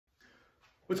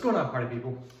What's going on, party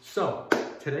people? So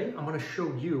today I'm going to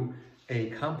show you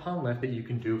a compound lift that you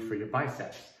can do for your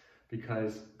biceps,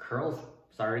 because curls,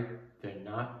 sorry, they're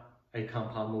not a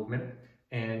compound movement,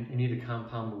 and you need a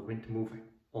compound movement to move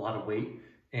a lot of weight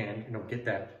and get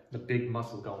the big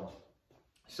muscle going.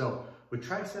 So with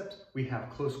triceps, we have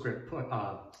close grip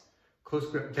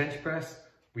bench press,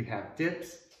 we have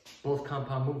dips, both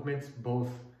compound movements, both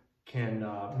can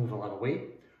move a lot of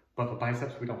weight, but for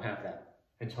biceps we don't have that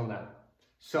until now.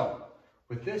 So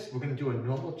with this, we're going to do a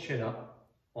normal chin up.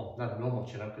 Well, not a normal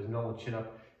chin up, because normal chin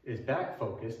up is back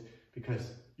focused,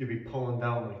 because you'll be pulling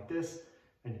down like this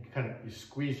and you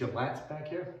squeeze your lats back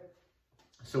here.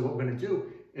 So what we're going to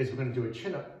do is we're going to do a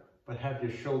chin up, but have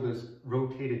your shoulders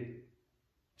rotated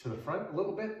to the front a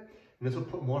little bit, and this will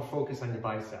put more focus on your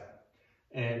bicep.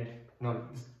 And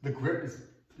the grip is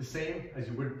the same as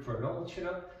you would for a normal chin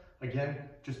up. Again,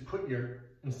 just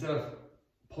instead of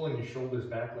pulling your shoulders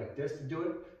back like this to do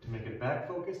it, to make it back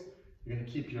focused, you're going to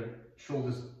keep your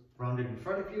shoulders rounded in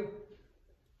front of you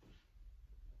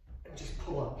and just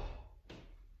pull up.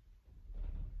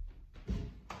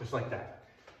 Just like that.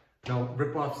 Now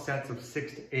rip off sets of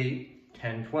 6 to 8,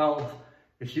 10, 12.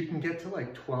 If you can get to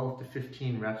like 12 to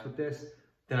 15 reps with this,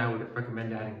 then I would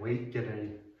recommend adding weight. Get a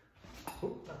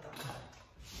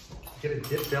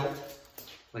dip belt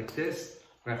like this,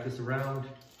 wrap this around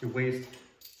your waist,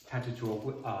 attach it to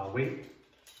a weight,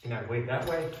 and add weight that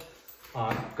way.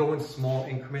 Go in small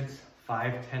increments,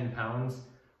 5, 10 pounds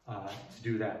to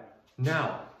do that.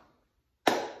 Now,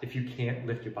 if you can't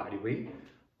lift your body weight,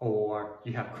 or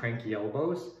you have cranky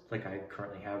elbows, like I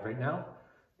currently have right now,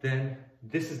 then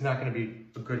this is not going to be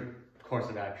a good course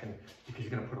of action, because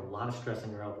you're going to put a lot of stress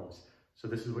on your elbows. So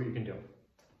this is what you can do.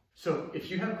 So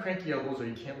if you have cranky elbows or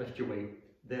you can't lift your weight,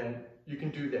 then you can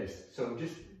do this. So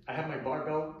I have my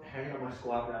barbell hanging on my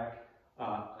squat rack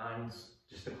on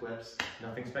just the clips,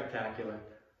 nothing spectacular.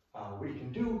 What you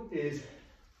can do is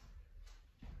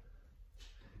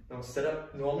set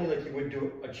up normally like you would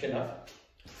do a chin up,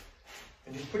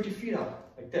 and just put your feet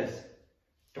up like this.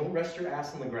 Don't rest your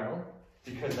ass on the ground,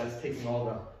 because that's taking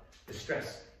all the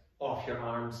stress off your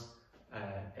arms,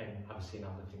 and obviously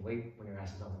not lifting weight when your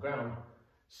ass is on the ground.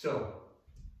 So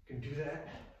you can do that,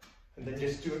 and then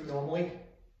just do it normally.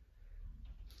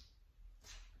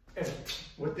 And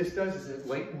what this does is it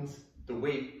lightens the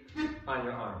weight on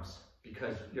your arms,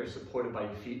 because you're supported by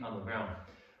your feet on the ground.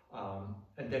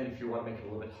 And then if you want to make it a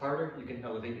little bit harder, you can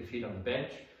elevate your feet on the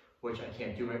bench, which I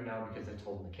can't do right now because it's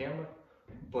holding the camera.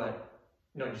 But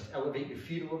just elevate your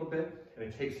feet a little bit,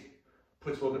 and it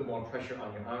puts a little bit more pressure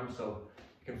on your arms, so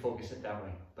you can focus it that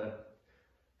way. But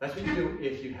that's what you do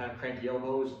if you have cranky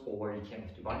elbows or you can't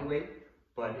lift your body weight.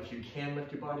 But if you can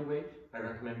lift your body weight, I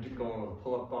recommend going with a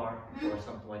pull-up bar or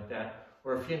something like that.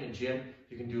 Or if you're in the gym,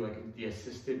 you can do like the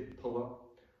assisted pull-up,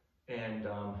 and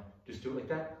just do it like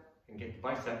that and get the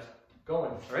biceps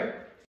going, all right?